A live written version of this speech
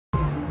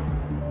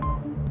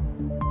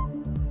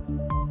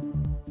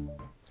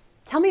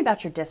Tell me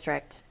about your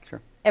district. Sure.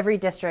 Every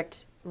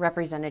district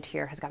represented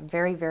here has got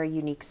very, very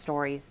unique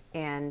stories,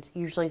 and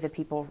usually the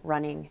people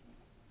running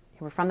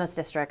who are from those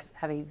districts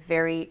have a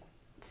very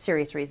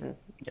serious reason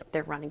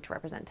they're running to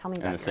represent. Tell me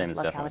about your locality. And the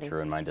same is definitely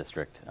true in my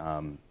district.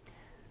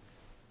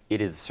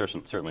 It is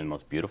certainly the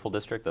most beautiful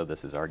district, though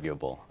this is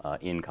arguable,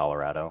 in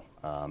Colorado.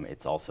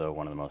 It's also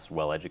one of the most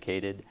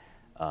well-educated,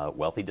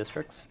 wealthy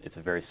districts. It's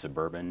a very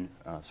suburban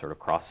sort of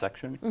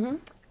cross-section,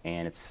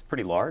 and it's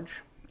pretty large,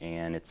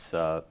 and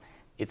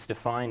it's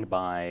defined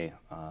by,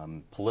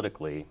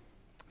 politically,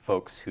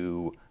 folks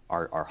who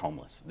are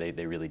homeless.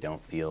 They really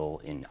don't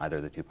feel in either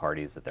of the two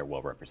parties that they're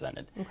well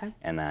represented. Okay.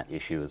 And that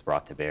issue is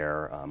brought to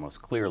bear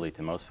most clearly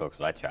to most folks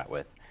that I chat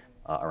with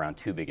around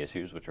two big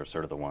issues, which are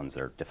sort of the ones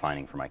that are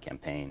defining for my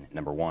campaign.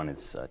 Number one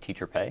is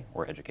teacher pay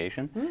or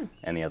education,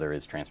 and the other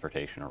is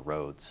transportation or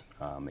roads.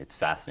 It's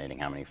fascinating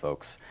how many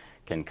folks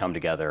can come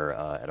together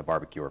at a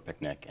barbecue or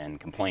picnic and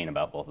complain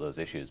about both of those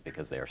issues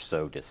because they are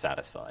so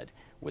dissatisfied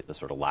with the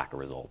sort of lack of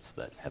results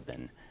that have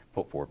been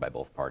put forward by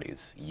both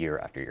parties year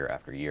after year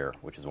after year,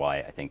 which is why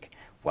I think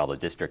while the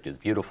district is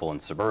beautiful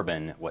and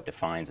suburban, what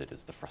defines it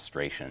is the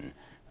frustration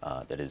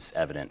that is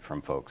evident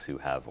from folks who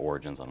have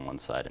origins on one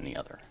side and the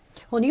other.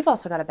 Well, and you've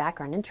also got a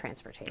background in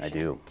transportation. I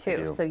do, too. I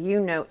do. So you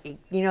know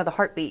the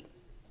heartbeat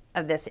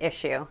of this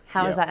issue.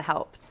 How has that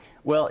helped?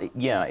 Well,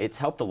 yeah, it's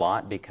helped a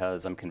lot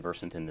because I'm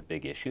conversant in the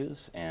big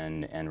issues,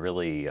 and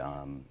really,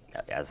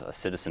 as a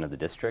citizen of the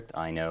district,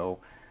 I know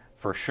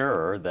for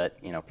sure that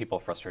people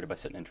are frustrated by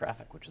sitting in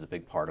traffic, which is a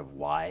big part of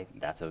why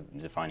that's a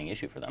defining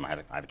issue for them. I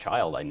have a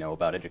child. I know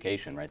about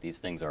education, right? These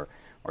things are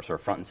sort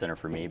of front and center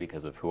for me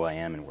because of who I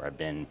am and where I've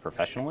been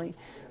professionally,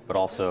 but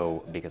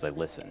also because I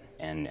listen.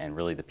 And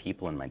really, the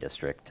people in my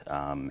district,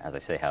 as I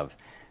say,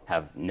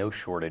 have no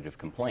shortage of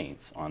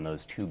complaints on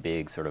those two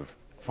big sort of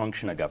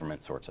function of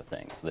government sorts of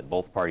things that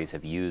both parties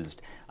have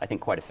used, I think,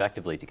 quite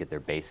effectively to get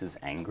their bases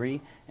angry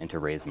and to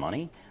raise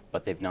money,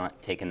 but they've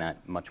not taken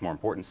that much more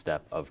important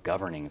step of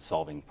governing and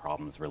solving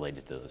problems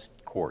related to those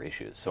core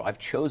issues. So I've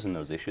chosen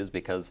those issues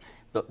because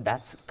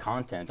that's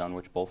content on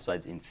which both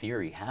sides, in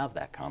theory, have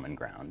that common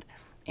ground,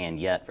 and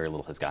yet very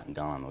little has gotten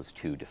done on those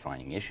two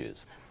defining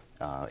issues.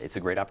 It's a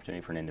great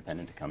opportunity for an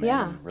independent to come in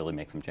and really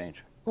make some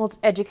change. Well, it's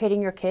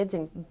educating your kids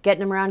and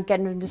getting them around,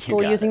 getting them to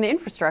school using the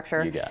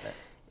infrastructure. You got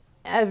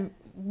it.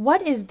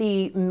 What is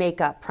the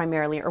makeup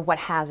primarily, or what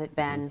has it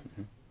been,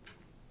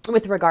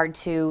 with regard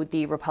to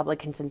the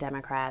Republicans and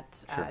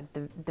Democrats,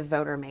 the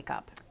voter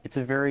makeup? It's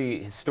a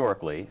very,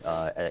 historically,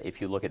 if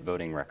you look at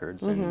voting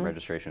records and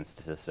registration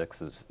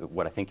statistics, is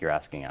what I think you're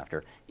asking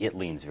after, it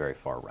leans very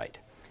far right.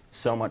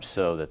 So much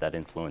so that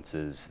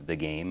influences the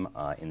game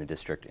in the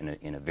district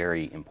in a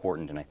very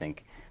important and I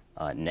think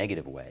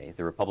negative way.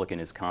 The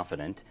Republican is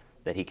confident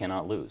that he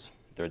cannot lose.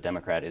 The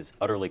Democrat is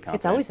utterly confident.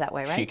 It's always that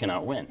way, right? She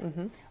cannot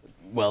win.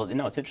 Well,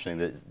 no, it's interesting.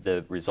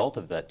 The result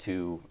of that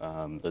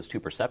those two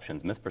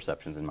perceptions,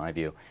 misperceptions in my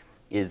view,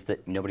 is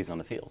that nobody's on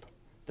the field.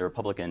 The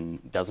Republican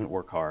doesn't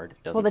work hard,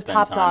 doesn't Well, the spend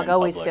top time dog in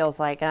always public. feels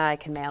like, I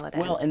can mail it in.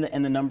 Well,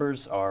 and the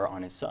numbers are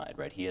on his side,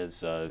 right?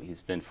 He's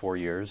been 4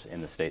 years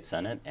in the state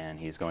Senate, and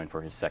he's going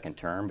for his second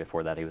term.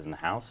 Before that, he was in the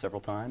House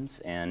several times,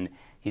 and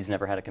he's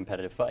never had a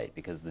competitive fight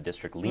because the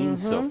district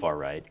leans so far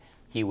right.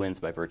 He wins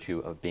by virtue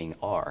of being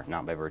R,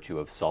 not by virtue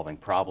of solving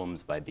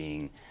problems, by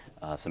being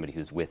somebody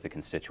who's with the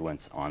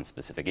constituents on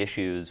specific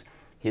issues.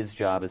 His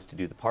job is to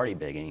do the party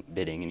bidding,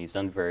 and he's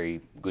done a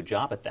very good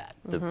job at that.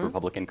 The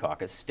Republican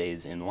caucus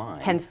stays in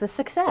line. Hence the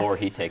success. Or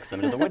he takes them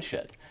to the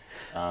woodshed.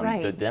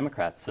 Right. The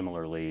Democrats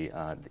similarly,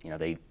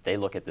 they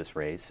look at this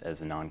race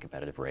as a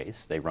non-competitive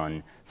race.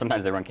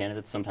 Sometimes they run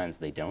candidates, sometimes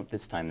they don't.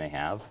 This time they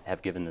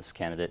have given this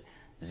candidate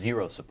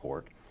zero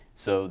support.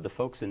 So the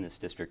folks in this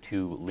district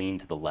who lean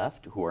to the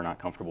left, who are not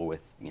comfortable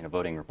with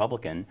voting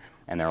Republican,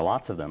 and there are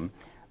lots of them,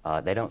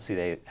 they don't see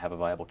they have a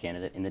viable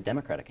candidate in the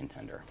Democratic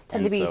contender.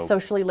 Tend to be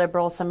socially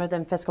liberal, some of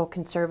them fiscal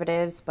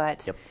conservatives,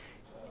 but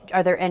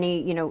are there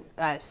any,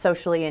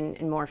 socially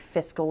and more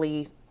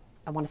fiscally,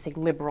 I want to say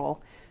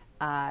liberal,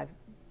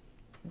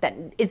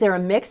 is there a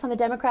mix on the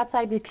Democrat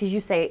side? Because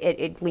you say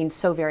it leans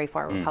so very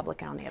far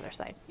Republican on the other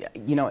side. Yeah,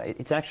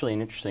 it's actually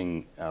an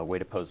interesting way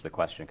to pose the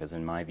question, because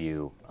in my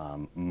view,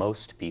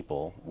 most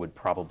people would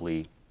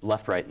probably,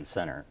 left, right, and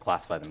center,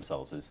 classify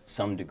themselves as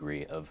some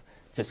degree of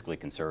fiscally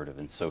conservative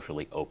and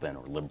socially open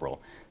or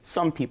liberal.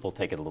 Some people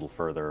take it a little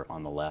further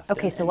on the left.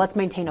 Okay, so let's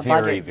maintain a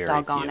budget,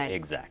 doggone it.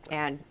 Exactly.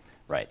 And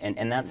right,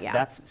 and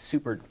that's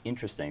super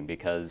interesting,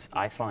 because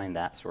I find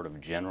that sort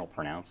of general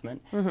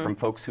pronouncement from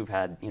folks who've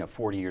had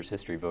 40 years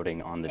history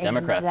voting on the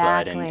Democrat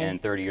side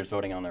and 30 years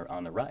voting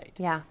on the right.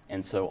 Yeah.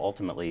 And so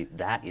ultimately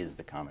that is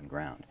the common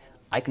ground.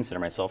 I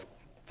consider myself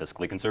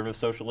fiscally conservative,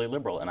 socially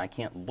liberal, and I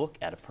can't look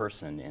at a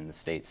person in the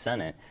state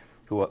Senate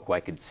who I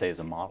could say is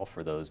a model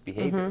for those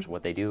behaviors.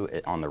 What they do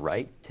on the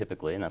right,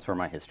 typically, and that's where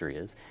my history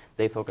is,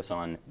 they focus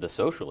on the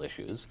social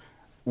issues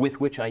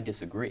with which I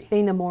disagree.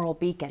 Being the moral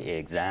beacon.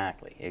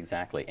 Exactly,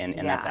 exactly.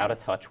 And that's out of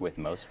touch with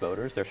most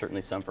voters. There are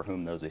certainly some for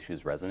whom those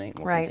issues resonate and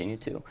will continue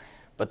to.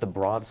 But the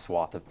broad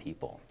swath of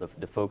people,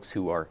 the folks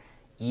who are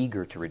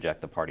eager to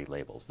reject the party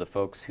labels, the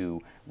folks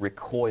who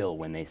recoil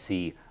when they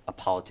see a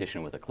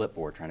politician with a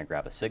clipboard trying to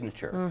grab a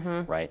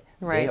signature, right?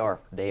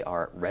 They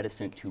are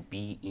reticent to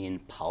be in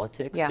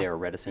politics. Yeah. They are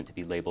reticent to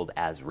be labeled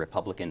as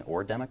Republican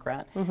or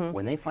Democrat.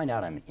 When they find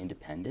out I'm an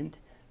independent,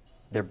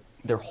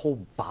 their whole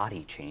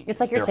body changes.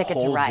 It's like your their ticket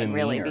to whole ride, demeanor.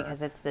 really,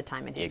 because it's the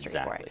time in history for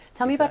Exactly. it.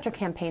 Tell me about your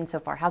campaign so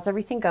far. How's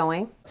everything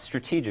going?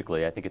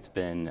 Strategically, I think it's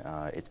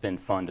been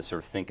fun to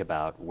sort of think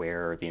about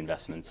where the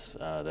investments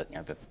that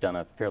I've done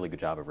a fairly good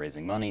job of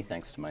raising money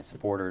thanks to my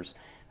supporters,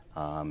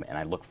 and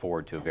I look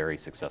forward to a very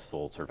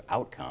successful sort of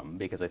outcome,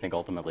 because I think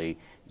ultimately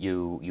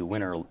you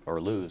win or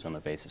lose on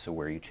the basis of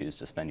where you choose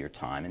to spend your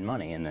time and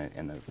money and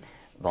the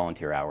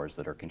volunteer hours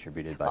that are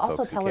contributed by folks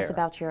who care. Also, tell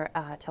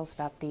us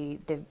about the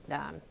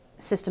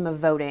system of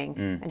voting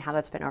and how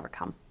that's been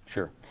overcome.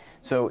 Sure.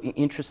 So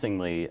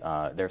interestingly,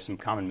 there are some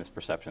common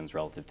misperceptions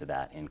relative to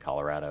that in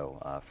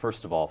Colorado.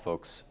 First of all,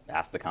 folks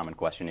ask the common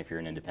question, if you're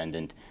an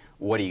independent,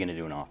 what are you going to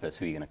do in office?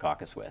 Who are you going to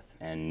caucus with?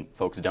 And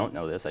folks don't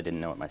know this. I didn't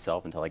know it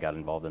myself until I got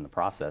involved in the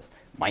process.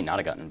 Might not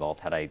have gotten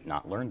involved had I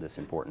not learned this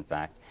important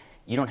fact.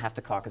 You don't have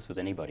to caucus with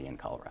anybody in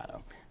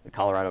Colorado. The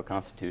Colorado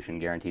Constitution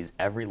guarantees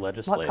every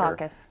legislator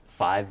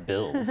 5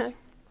 bills.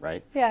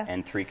 Right? Yeah.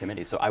 And 3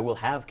 committees. So I will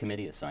have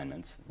committee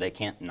assignments. They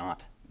can't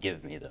not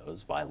give me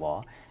those by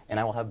law, and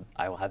I will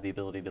have the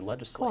ability to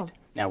legislate. Cool.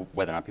 Now,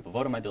 whether or not people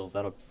vote on my bills,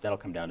 that'll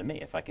come down to me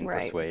if I can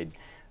persuade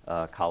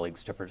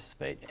colleagues to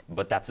participate.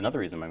 But that's another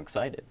reason I'm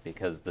excited,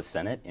 because the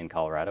Senate in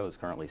Colorado is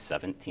currently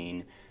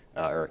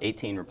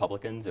 18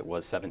 Republicans. It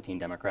was 17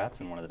 Democrats,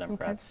 and one of the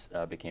Democrats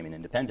became an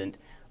independent.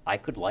 I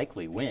could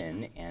likely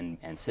win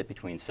and sit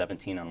between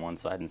 17 on one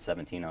side and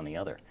 17 on the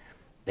other.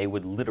 They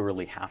would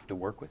literally have to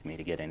work with me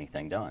to get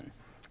anything done.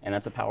 And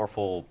that's a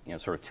powerful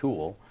sort of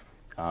tool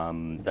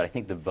that I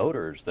think the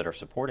voters that are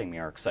supporting me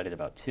are excited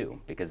about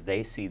too, because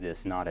they see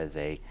this not as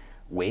a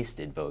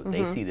wasted vote.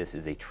 They see this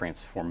as a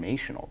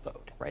transformational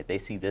vote, right? They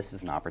see this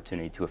as an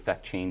opportunity to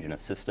affect change in a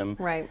system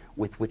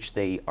with which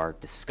they are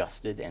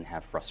disgusted and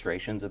have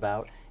frustrations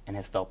about and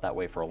have felt that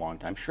way for a long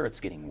time. Sure,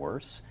 it's getting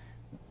worse.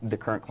 The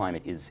current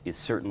climate is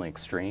certainly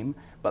extreme,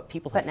 but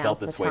people have felt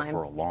this way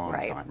for a long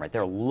time, right?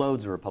 There are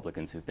loads of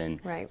Republicans who've been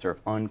sort of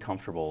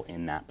uncomfortable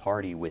in that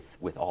party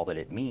with all that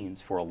it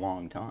means for a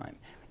long time.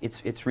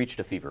 It's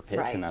reached a fever pitch,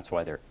 and that's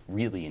why they're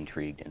really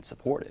intrigued and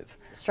supportive.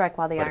 Strike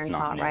while the iron's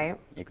hot, right?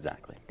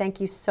 Exactly. Thank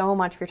you so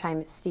much for your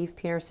time. Steve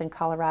Peterson,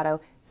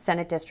 Colorado,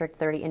 Senate District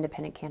 30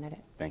 independent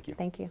candidate. Thank you.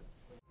 Thank you.